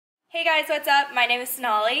Hey guys, what's up? My name is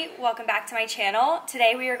Sonali. Welcome back to my channel.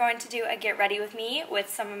 Today we are going to do a get ready with me with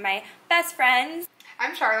some of my best friends.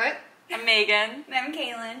 I'm Charlotte. I'm Megan. And I'm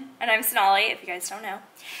Kaylin. And I'm Sonali, if you guys don't know.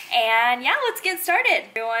 And yeah, let's get started.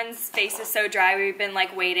 Everyone's face is so dry, we've been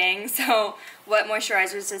like waiting. So what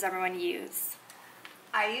moisturizers does everyone use?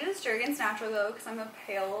 I use Jergens Natural Glow because I'm a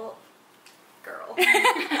pale girl.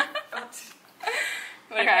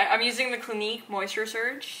 Okay, I'm using the Clinique Moisture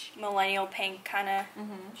Surge. Millennial pink kind of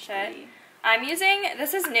shit. I'm using,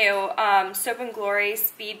 this is new, Soap & Glory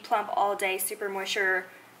Speed Plump All Day Super Moisture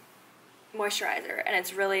Moisturizer. And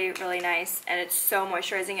it's really, really nice. And it's so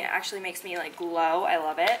moisturizing, it actually makes me like glow. I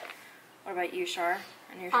love it. What about you, Char?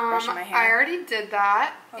 And you're brushing my hair. I already did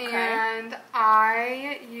that. Okay. And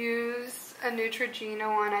I use a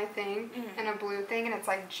Neutrogena one, I think, and a blue thing, and it's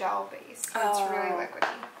like gel based. So it's really liquidy.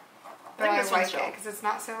 But I like it because it's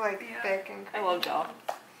not so like thick and crazy. I love gel.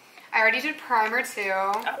 I already did primer too.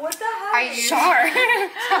 What the heck? I used, Char.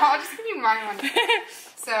 so I'll just give you my one.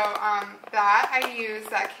 So that I use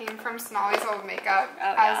that came from Sonali's old makeup,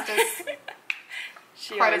 as does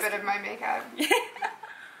quite a bit of my makeup.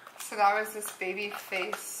 So that was this baby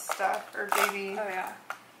face stuff, or baby. Oh yeah.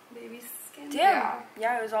 Baby skin. Damn.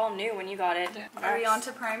 Yeah, it was all new when you got it. Are we on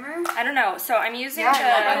to primer? I don't know. So I'm using Yeah,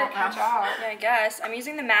 the... good job. Yeah, I guess. I'm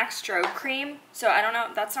using the MAC Strobe Cream. So I don't know.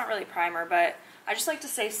 That's not really primer, but I just like to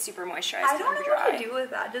say super moistarized. I don't know what to do with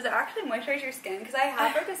that. Does it actually moisturize your skin? Because I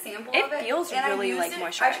have like a sample of it. It feels really like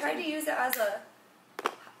moisturizing. I tried to use it as a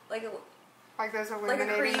like those cream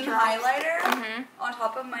illuminating drops. highlighter on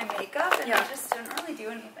top of my makeup, and it just didn't really do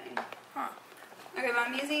anything. Huh. Okay, but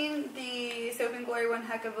I'm using the Soap & Glory One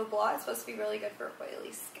Heck of a Blot. It's supposed to be really good for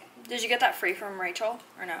oily skin. Did you get that free from Rachel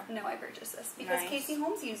or no? No, I purchased this because Nice. Casey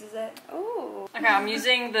Holmes uses it. Ooh. Okay, I'm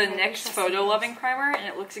using the NYX Photo Loving Primer, and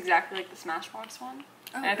it looks exactly like the Smashbox one.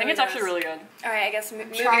 And I think it's actually really good. All right, I guess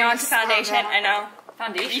moving on to foundation. I know.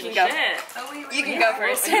 Foundation, You can go. shit. Oh, wait, You can go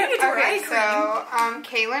first. Okay, so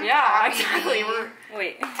Kaylin copied exactly. me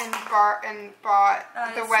Wait. and bought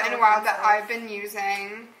the it's Wet so n Wild that expensive. I've been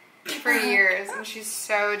using for years, and she's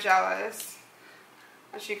so jealous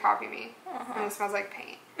that she copied me. And it smells like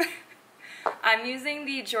paint. I'm using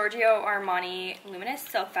the Giorgio Armani Luminous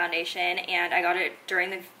Silk Foundation, and I got it during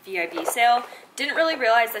the VIB sale. Didn't really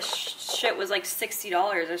realize this shit was like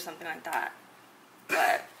 $60 or something like that.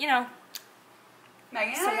 But, you know.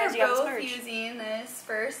 Megan and I Sometimes are you gotta both splurge. using this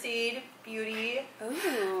First Aid Beauty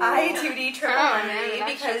Ooh. Eye Duty Triple Oh, Remedy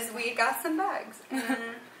man, because we got some bags and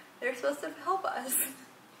they're supposed to help us.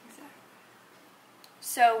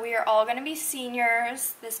 So we are all going to be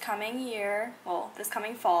seniors this coming year. Well, this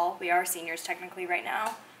coming fall. We are seniors technically right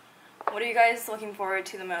now. What are you guys looking forward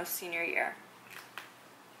to the most senior year?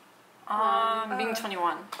 Being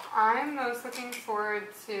 21. I'm most looking forward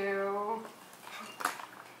to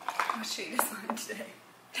Oh, she is mine today.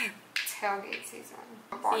 tailgate season.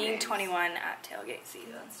 Being 21 at tailgate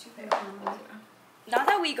season. That's too bad. Not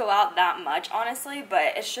that we go out that much, honestly,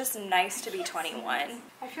 but it's just nice to be 21.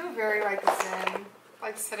 I feel very like zen,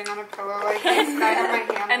 like sitting on a pillow like this, and I have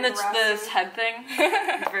my hand And like, it's resting. this head thing.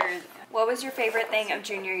 It's very... What was your favorite thing of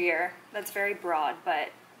junior year? That's very broad, but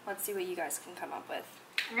let's see what you guys can come up with.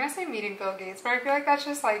 I'm gonna say meeting Bill Gates, but I feel like that's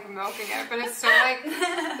just like milking it. But it's still like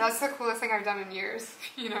that's the coolest thing I've done in years,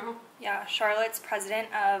 you know? Yeah, Charlotte's president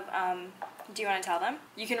of, do you want to tell them?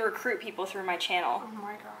 You can recruit people through my channel. Oh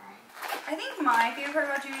my god. I think my favorite part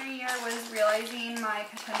about junior year was realizing my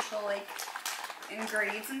potential like in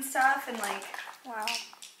grades and stuff, and like Wow.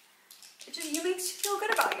 it just makes you feel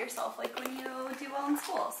good about yourself like when you do well in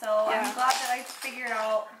school. So Yeah. I'm glad that I figured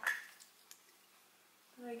out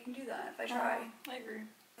that I can do that if I try. I agree.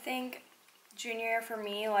 I think junior year for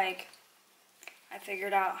me, like, I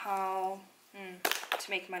figured out how to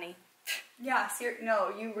make money. Yeah, no,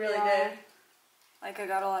 you really Yeah. did. Like, I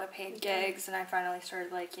got a lot of paid gigs, and I finally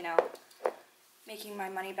started, like, you know, making my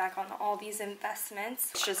money back on all these investments.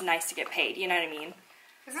 It's just nice to get paid, you know what I mean?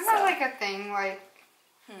 Isn't that like a thing, like,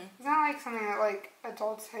 isn't that like something that like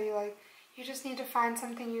adults tell you, like, you just need to find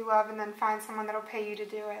something you love and then find someone that'll pay you to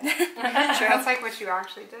do it? That's like what you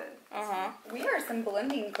actually did. We are some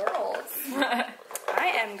blending girls.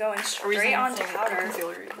 I am going straight on to powder.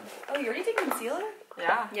 Concealer. Oh, you already did concealer?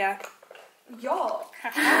 Yeah. Yeah. Y'all.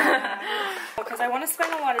 Because I want to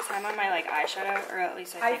spend a lot of time on my, like, eyeshadow, or at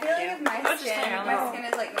least I I think feel I like do. if my just hang skin, on. my skin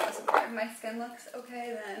is like noticeable. If my skin looks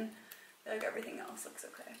okay, then like everything else looks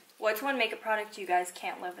okay. What's one makeup product you guys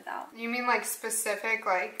can't live without? You mean like specific,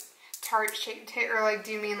 like Tarte shade or like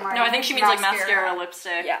do you mean like No, I think she means like mascara,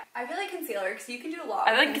 lipstick. Yeah. I feel like concealer because you can do a lot.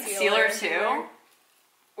 I with like concealer too.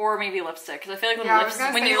 Or maybe lipstick, because I feel like when Yeah, I was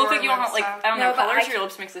gonna when say you look or like you don't have, like, lipstick. I don't No, know, but colors, I your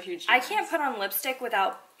lips makes a huge I difference. can't put on lipstick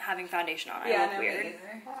without having foundation on. I Yeah, look weird.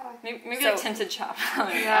 Maybe So- a tinted chop.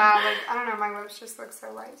 Yeah, like, I don't know, my lips just look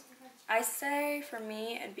so white. I say for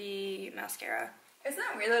me it'd be mascara. Isn't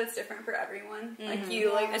that weird that it's different for everyone? Like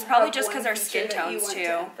you like It's probably have just one 'cause our feature skin that you tones, want too.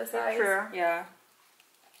 to emphasize. True. Yeah.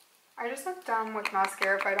 I just look dumb with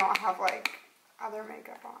mascara if I don't have, like, other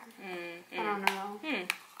makeup on. I don't know.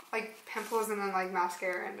 Like, pimples and then, like,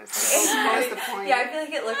 mascara and it's like, what is the point? Yeah, I feel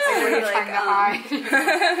like it looks Like, what are really you trying to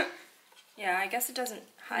hide? Yeah, I guess it doesn't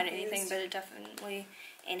hide anything, but it definitely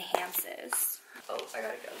enhances. Oh, I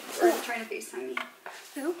gotta go. We're trying to FaceTime me.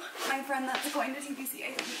 Who? My friend that's going to TPC,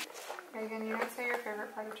 I think. Megan, you don't say your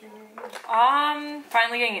favorite part of junior year.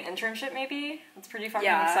 Finally getting an internship maybe. That's pretty fucking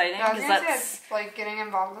exciting. Yeah, I was Because gonna say that's it's like getting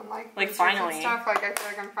involved in like research finally. and stuff. Like I feel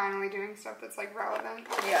like I'm finally doing stuff that's like relevant.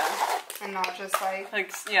 Yeah. And not just like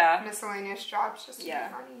yeah. miscellaneous jobs just to Yeah.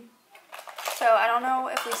 get money. So I don't know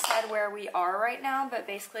if we said where we are right now, but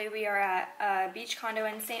basically we are at a beach condo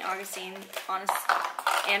in St. Augustine on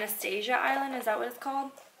Anastasia Island. Is that what it's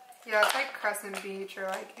called? Yeah, it's like Crescent Beach or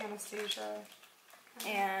like Anastasia.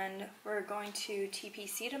 And we're going to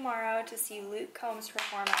TPC tomorrow to see Luke Combs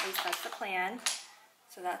perform. At least that's the plan.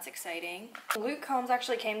 So that's exciting. Luke Combs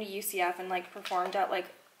actually came to UCF and like performed at like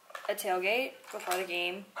a tailgate before the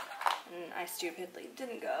game, and I stupidly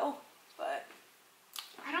didn't go. But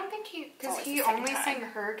I don't think he, because always he the second only time. sang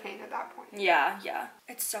Hurricane at that point. yeah.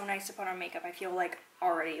 It's so nice to put on makeup. I feel like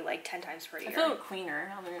already like 10 times per year. I feel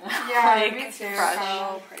cleaner other than Yeah, like, me too. fresh.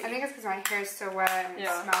 So pretty. I think it's because my hair is so wet and it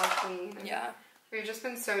smells clean. And Yeah. we've just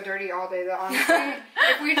been so dirty all day that honestly,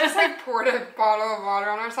 if we just like poured a bottle of water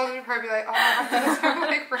on ourselves, we'd probably be like, oh, I'm so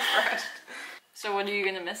like refreshed. So what are you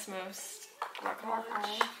gonna miss most about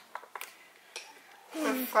college?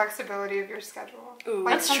 The flexibility of your schedule. Ooh.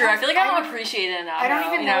 Like, That's true. I feel like I don't sometimes appreciate it enough. I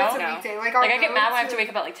don't even know it's a No. weekday. Like, Like I get mad when I have to wake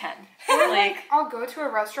up at like 10. Like, I'll go to a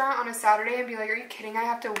restaurant on a Saturday and be like, are you kidding? I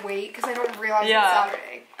have to wait because I don't realize it's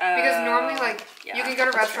Saturday. Because normally, like, you can go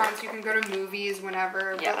to restaurants, you can go to movies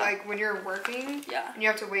whenever, but like when you're working and you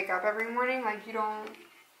have to wake up every morning, like you don't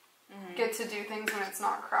get to do things when it's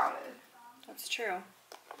not crowded. That's true.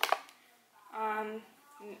 I'm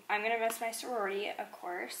gonna miss my sorority, of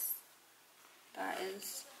course. That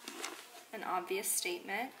is an obvious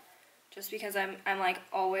statement. Just because I'm like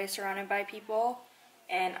always surrounded by people,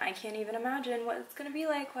 and I can't even imagine what it's gonna be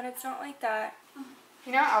like when it's not like that.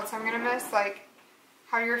 You know what else I'm gonna miss? Like,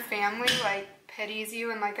 how your family, like, pities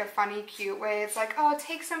you in, like, a funny, cute way. It's like, oh,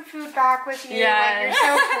 take some food back with you. Yeah. Like,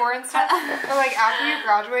 you're so poor and stuff. But, like, after you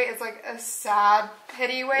graduate, it's, like, a sad,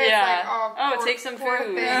 pity way. Yeah. It's like, oh, take some poor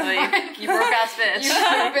food. thing. Like, you broke ass bitch.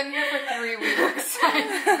 You've been here for 3 weeks.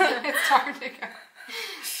 It's time to go.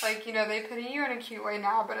 Like, you know, they pity you in a cute way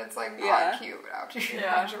now, but it's, like, not cute after you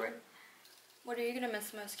graduate. What are you gonna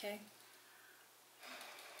miss most, Kay?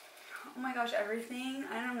 Oh my gosh, everything.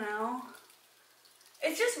 I don't know.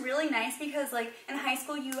 It's just really nice because, like, in high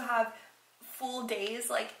school you have full days,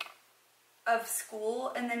 like, of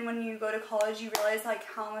school, and then when you go to college you realize, like,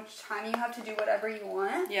 how much time you have to do whatever you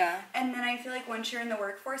want. Yeah. And then I feel like once you're in the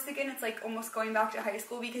workforce again, it's, like, almost going back to high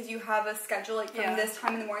school because you have a schedule, like, from this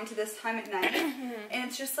time in the morning to this time at night. And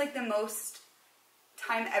it's just, like, the most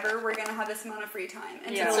time ever we're gonna have this amount of free time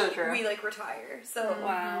until so true. we, like, retire. So,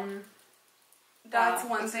 Wow. that's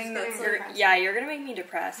one thing that's, like, You're gonna make me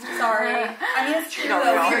depressed. sorry. I mean, it's true, No,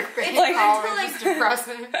 though. no. It's Like, good to, college like, is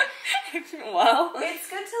depressing. Well. it's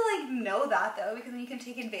good to, like, know that, though, because then you can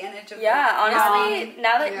take advantage of Yeah, honestly,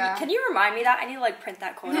 now that Yeah. can you remind me that? I need to, like, print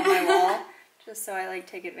that quote on my wall just so I, like,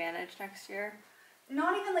 take advantage next year.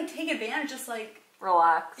 Not even, like, take advantage, just, like,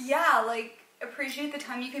 Relax. yeah, like, appreciate the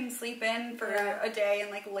time you can sleep in for a day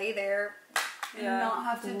and, like, lay there and not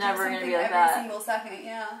have to Never do gonna something be like every that. single second,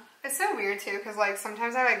 yeah. It's so weird, too, because, like,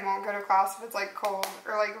 sometimes I, like, won't go to class if it's, like, cold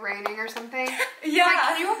or, like, raining or something. Yeah. Like,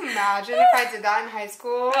 can you imagine if I did that in high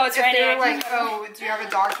school? Oh, it's if raining, they I were can like, oh, do you have a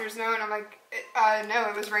doctor's note? And I'm like, no,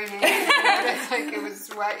 it was raining. It's like, it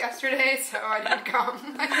was wet yesterday, so I didn't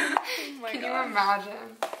come. Like, can you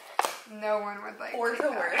imagine? No one would, like, Or take to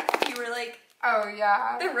that. work, you were like, Oh,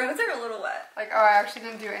 yeah. the roads are a little wet. Like, oh, I actually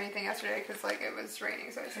didn't do anything yesterday because, like, it was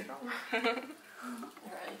raining, so I stayed home.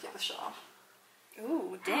 Alright, take the shit off.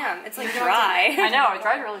 Ooh, damn, it's like You don't dry. I know, it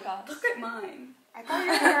dried really fast. Look at mine. I thought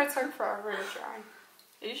your hair took forever to dry.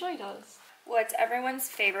 It usually does. What's everyone's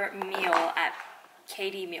favorite meal at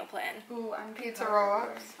KD meal plan? Ooh, I'm Pizza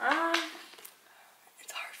roll-ups.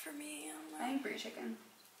 It's hard for me. I think brie chicken.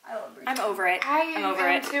 I love brie I'm chicken. over it. I'm over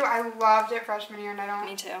am it. too. I loved it freshman year, and I don't.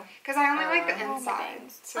 Me too. Because I only like the my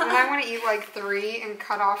insides. So then I want to eat like 3 and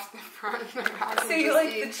cut off the front and the back. So and you just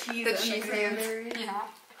like eat the cheese the and the cheesy cranberry? Yeah.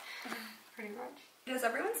 Pretty much. Does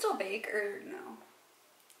everyone still bake or no?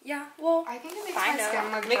 Yeah, well, I think it makes my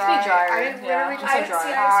skin look makes dry. me drier. I literally just I'm dry.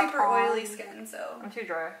 I have super oily skin, so I'm too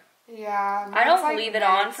dry. Yeah, I don't like leave it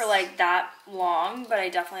on for like that long, but I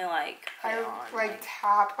definitely like put it on. like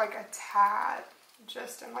tap like a tad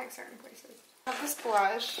just in like certain places. I have this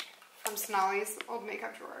blush from Sonali's old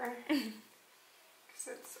makeup drawer because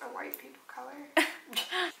it's a white people color.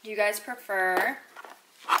 Do you guys prefer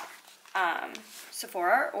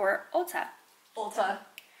Sephora or Ulta? Ulta.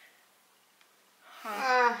 It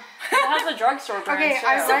has the drugstore brands Okay,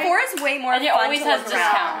 too. Sephora's way more and it fun always to has look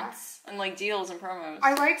around. discounts and like deals and promos.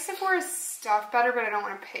 I like Sephora's stuff better, but I don't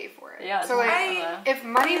want to pay for it. Yeah, so like, if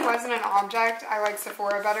money wasn't an object, I like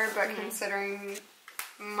Sephora better, but considering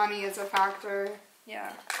money is a factor.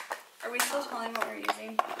 Yeah. Are we still telling what we're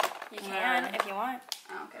using? You can if you want.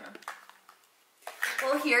 Oh, okay.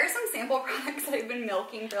 Well, here are some sample products that I've been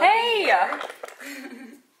milking for Hey! yeah. Is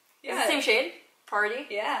it the same shade? Party?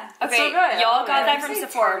 Yeah. Okay, so good. y'all got that Did from you say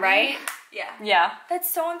Sephora, Tardy? right? Yeah. Yeah. That's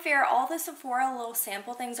so unfair. All the Sephora little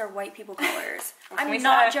sample things are white people colors. can we I'm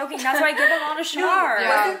not say? joking. That's why I give them all to Shar.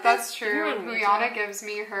 Yeah, that's true. Me Brianna too. gives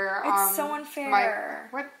me her. It's so unfair.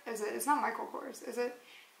 What is it? It's not Michael Kors. Is it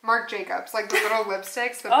Marc Jacobs? Like the little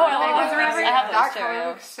lipsticks. The Oh, birthday I love ones. those. I have those That too, color yeah.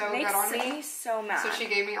 looks so Makes good on me me. so mad. So she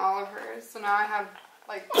gave me all of hers. So now I have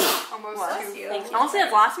like almost Bless two. you. Thank you. Honestly,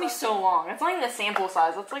 it lasts me so long. It's not even a sample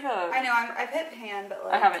size. It's like a... I know, I've hit pan, but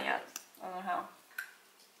like... I haven't yet. I don't know how.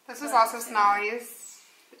 This was also Sonali's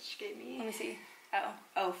that she gave Let me. me see. Oh,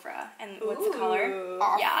 Ofra. And what's the color?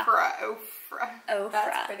 Yeah. Ofra. Ofra.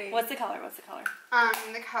 That's pretty. What's the color? What's the color?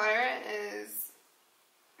 The color is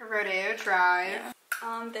Rodeo Drive.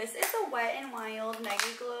 Yeah. This is a Wet n Wild Mega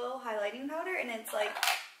Glow highlighting powder, and it's like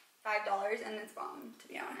 $5, and it's bomb, to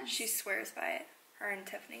be honest. She swears by it. Her and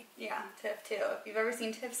Tiffany. Yeah, Tiff too. If you've ever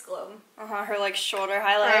seen Tiff's glow. Her like shoulder Oh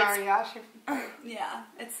highlights. yeah, Yeah,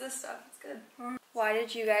 it's this stuff. It's good. Why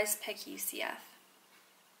did you guys pick UCF?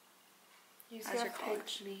 You As your picked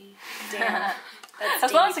college. me. Damn.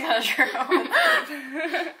 That's not kind of true.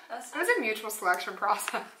 It was a mutual selection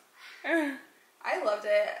process. I loved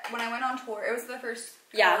it. When I went on tour, it was the first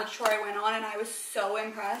Yeah. college tour I went on, and I was so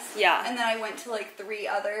impressed. Yeah. And then I went to like 3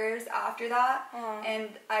 others after that, Uh-huh. and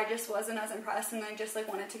I just wasn't as impressed, and I just like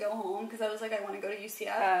wanted to go home because I was like, I want to go to UCF.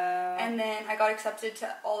 And then I got accepted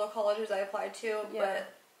to all the colleges I applied to,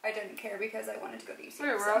 but I didn't care because I wanted to go to UCF.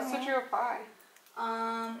 Wait, where else did you apply?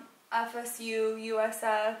 FSU,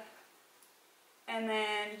 USF, and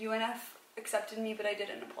then UNF accepted me, but I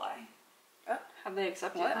didn't apply. Have they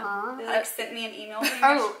accepted What? you? They like sent me an email. pretty much.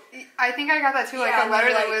 Oh, I think I got that too. Like Yeah, a letter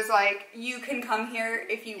and that they're was like, you can come here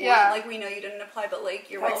if you Yeah. want. Like, we know you didn't apply, but like,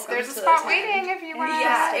 you're welcome there's a to spot attend. waiting if you want to.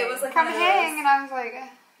 Yeah, it was like come one of hang, those. and I was like,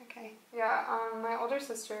 okay. Yeah, my older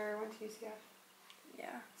sister went to UCF, Yeah.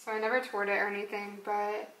 so I never toured it or anything.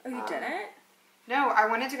 But Oh, you didn't? No, I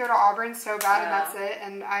wanted to go to Auburn so bad, and that's it.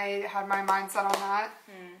 And I had my mind set on that.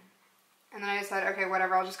 And then I said, okay,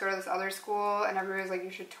 whatever, I'll just go to this other school. And everybody was like, you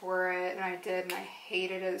should tour it. And I did, and I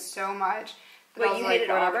hated it so much. that I Wait, was you like, hated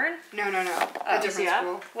whatever. Auburn? No. A different UCF?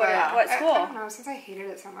 school. What- But what school? I don't know, since I hated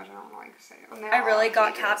it so much, I don't like to say it. And they I really all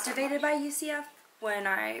got hated it so captivated much. by UCF when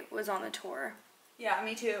I was on the tour. Yeah,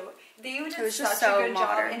 me too. They did was such just so a good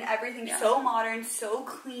modern. job, and everything Yeah. so modern, so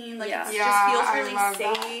clean. Like, Yeah. it Yeah, just feels I really love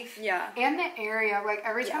that. safe. Yeah. And the area, like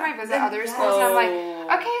every time Yeah. I visit Then- other yes. schools, I'm like,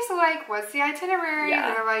 Oh. okay, so like, what's the itinerary? Yeah.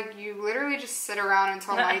 And they're like, you literally just sit around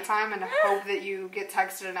until nighttime and hope that you get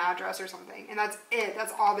texted an address or something, and that's it.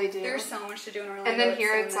 That's all they do. There's so much to do in Orlando. And then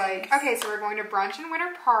here it's so like, nice. okay, so we're going to brunch in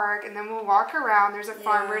Winter Park, and then we'll walk around. There's a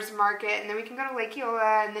farmer's market, and then we can go to Lake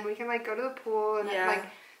Eola, and then we can like go to the pool, and Yeah. like,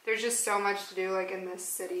 there's just so much to do like in this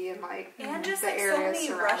city and like And just the like so area many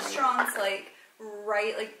surrounding it. restaurants, like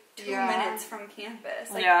right, like 2 Yeah. minutes from campus.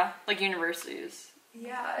 Like, Yeah, like universities.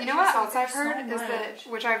 yeah. You it's know what just, else like, I've there's heard so is that, much.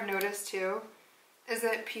 which I've noticed too, is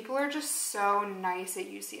that people are just so nice at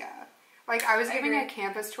UCF. Like I was giving a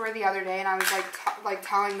campus tour the other day, and I was like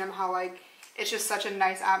telling them how like it's just such a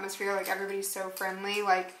nice atmosphere. Like everybody's so friendly.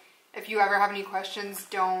 Like if you ever have any questions,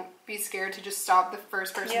 don't be scared to just stop the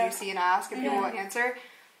first person you see and ask, and people will answer.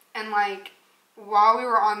 And like while we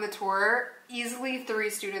were on the tour, easily 3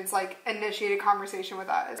 students like initiated conversation with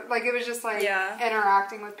us. Like it was just like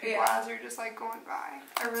interacting with people as you're just like going by.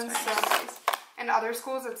 Everyone's so nice. And other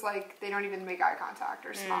schools, it's like they don't even make eye contact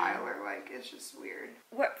or smile or like it's just weird.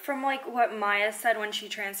 From like what Maya said when she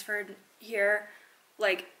transferred here,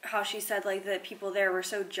 like how she said like the people there were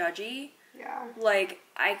so judgy. Yeah. Like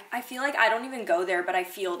I feel like I don't even go there, but I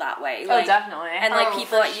feel that way. Like, Oh, definitely. And like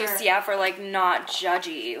people for at sure. UCF are like not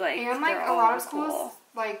judgy. Like And like they're a all lot of schools, cool.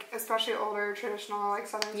 like especially older traditional like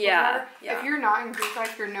Southern schools, Yeah, whatever, yeah. if you're not in Greek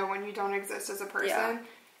life, you're no one. You don't exist as a person. Yeah.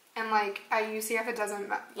 And, like, at UCF, it doesn't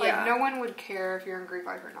matter. Like, no one would care if you're in Greek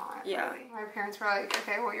life or not. Yeah. Really. My parents were like,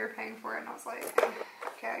 okay, well, you're paying for it. And I was like,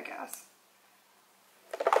 okay, I guess.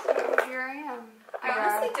 So here I am. I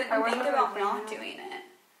honestly didn't think about not doing it.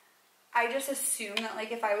 I just assumed that,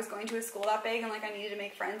 like, if I was going to a school that big and, like, I needed to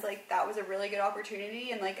make friends, like, that was a really good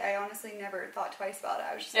opportunity. And, like, I honestly never thought twice about it.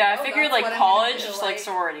 I was just I figured, like, college, just, like,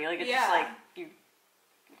 sorority. Like, it's just, like, you...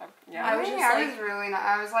 Yeah, I was really not.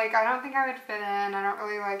 I was like, I don't think I would fit in. I don't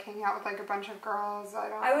really like hanging out with like a bunch of girls.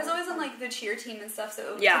 I was always on like the cheer team and stuff,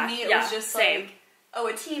 so to me it was just like, oh,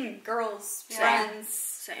 a team, girls, friends.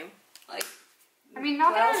 Same. Like, I mean,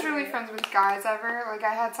 not that I was really friends with guys ever. Like,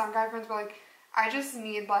 I had some guy friends, but like, I just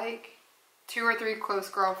need like 2 or 3 close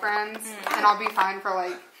girlfriends, and I'll be fine for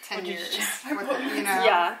like 10 years. With it, you know?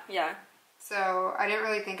 Yeah, yeah. So I didn't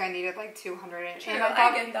really think I needed like 200. True, And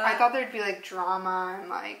I thought there'd be like drama and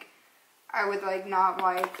like I would like not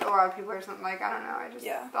like a lot of people or something. Like, I don't know. I just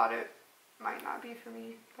thought it might not be for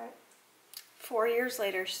me. But 4 years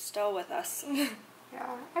later, she's still with us.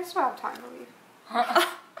 Yeah, I still have time to leave. I'm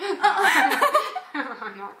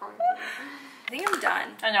not going to. I think I'm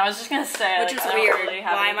done. I know. I was just gonna say, which is weird.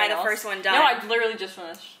 Why am I the first one done? No, I literally just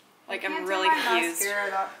finished. Like, I'm really confused.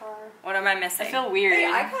 What am I missing? I feel weird. Hey,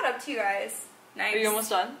 I caught up to you guys. Nice. Are you almost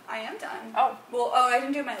done? I am done. Oh. Well, I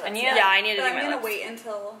didn't do my lips. I need to do my lips. I'm gonna wait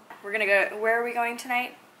until... We're gonna go... Where are we going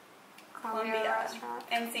tonight? Columbia Restaurant.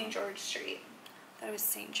 And St. George Street. I thought it was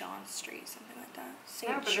St. John's Street, something like that.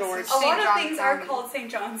 St. George. A lot of things are called St.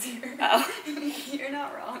 John's here. Oh. You're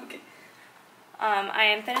not wrong. I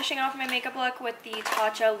am finishing off my makeup look with the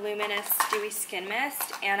Tatcha Luminous Dewy Skin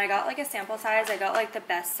Mist, and I got like a sample size. I got like the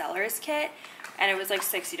Best Sellers kit, and it was like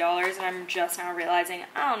 $60, and I'm just now realizing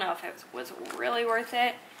I don't know if it was really worth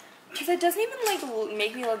it, because it doesn't even like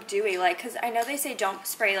make me look dewy. Like, because I know they say don't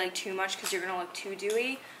spray like too much because you're gonna look too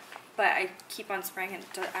dewy, but I keep on spraying and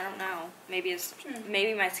I don't know. Maybe it's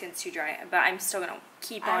maybe my skin's too dry, but I'm still gonna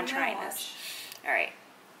keep on trying this. All right,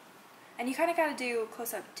 and you kind of gotta do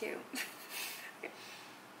close up too.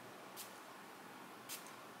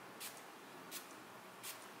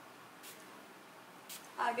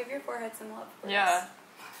 Give your forehead some love, please. Yeah.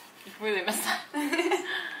 You completely missed that. I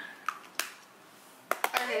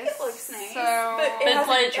think it looks nice. So, but it's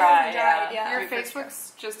like dry. Yeah. Your face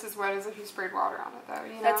looks just as wet as if you sprayed water on it, though.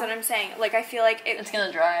 You know? That's what I'm saying. Like, I feel like it's gonna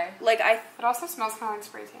dry. Like, It also smells kind of like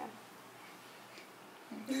spray tan.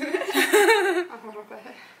 A little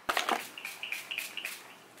bit.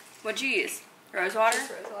 What'd you use? Rose water?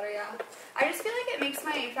 Just rose water, yeah. I just feel like it makes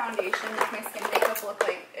my foundation, like my skin makeup, look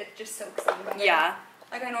like it just soaks in better. Yeah.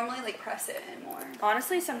 Like, I normally, like, press it in more.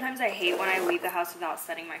 Honestly, sometimes I hate when I leave the house without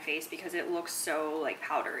setting my face because it looks so, like,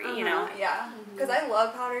 powdery, you know? Yeah. Because I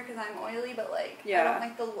love powder because I'm oily, but, like, I don't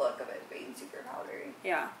like the look of it being super powdery.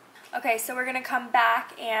 Yeah. Okay, so we're going to come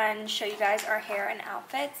back and show you guys our hair and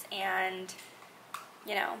outfits, and,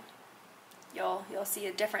 you know, you'll see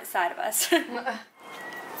a different side of us.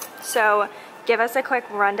 So, give us a quick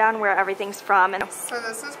rundown where everything's from. And so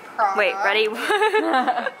this is Prada. Wait, ready?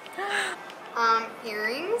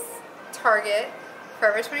 Earrings, Target,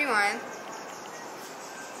 Forever 21,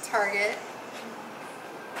 Target.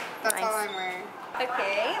 That's all I'm wearing.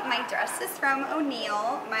 Okay, my dress is from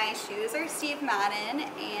O'Neill, my shoes are Steve Madden,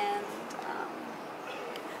 and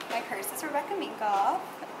my purse is Rebecca Minkoff,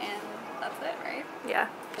 and that's it, right? Yeah.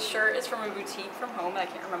 The shirt is from a boutique from home, I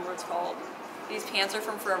can't remember what it's called. These pants are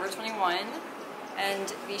from Forever 21,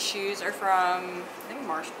 and these shoes are from, I think,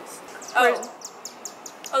 Marshalls.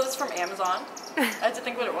 Oh, this is from Amazon. I had to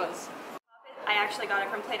think what it was. I actually got it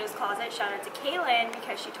from Plato's Closet. Shout out to Kaylin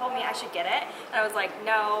because she told me I should get it. And I was like,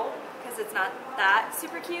 no, because it's not that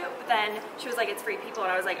super cute. But then she was like, it's Free People.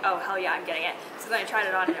 And I was like, oh, hell yeah, I'm getting it. So then I tried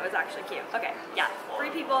it on and it was actually cute. Okay, yeah,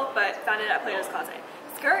 Free People, but found it at Plato's Closet.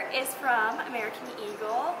 Skirt is from American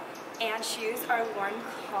Eagle. And shoes are Lauren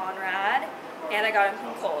Conrad. And I got them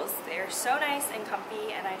from Kohl's. They're so nice and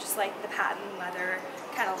comfy. And I just like the patent leather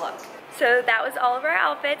kind of look. So that was all of our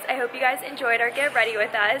outfits. I hope you guys enjoyed our Get Ready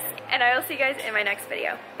with us, and I will see you guys in my next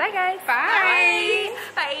video. Bye guys. Bye.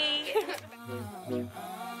 Bye.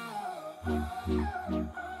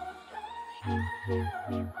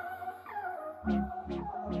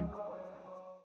 Bye.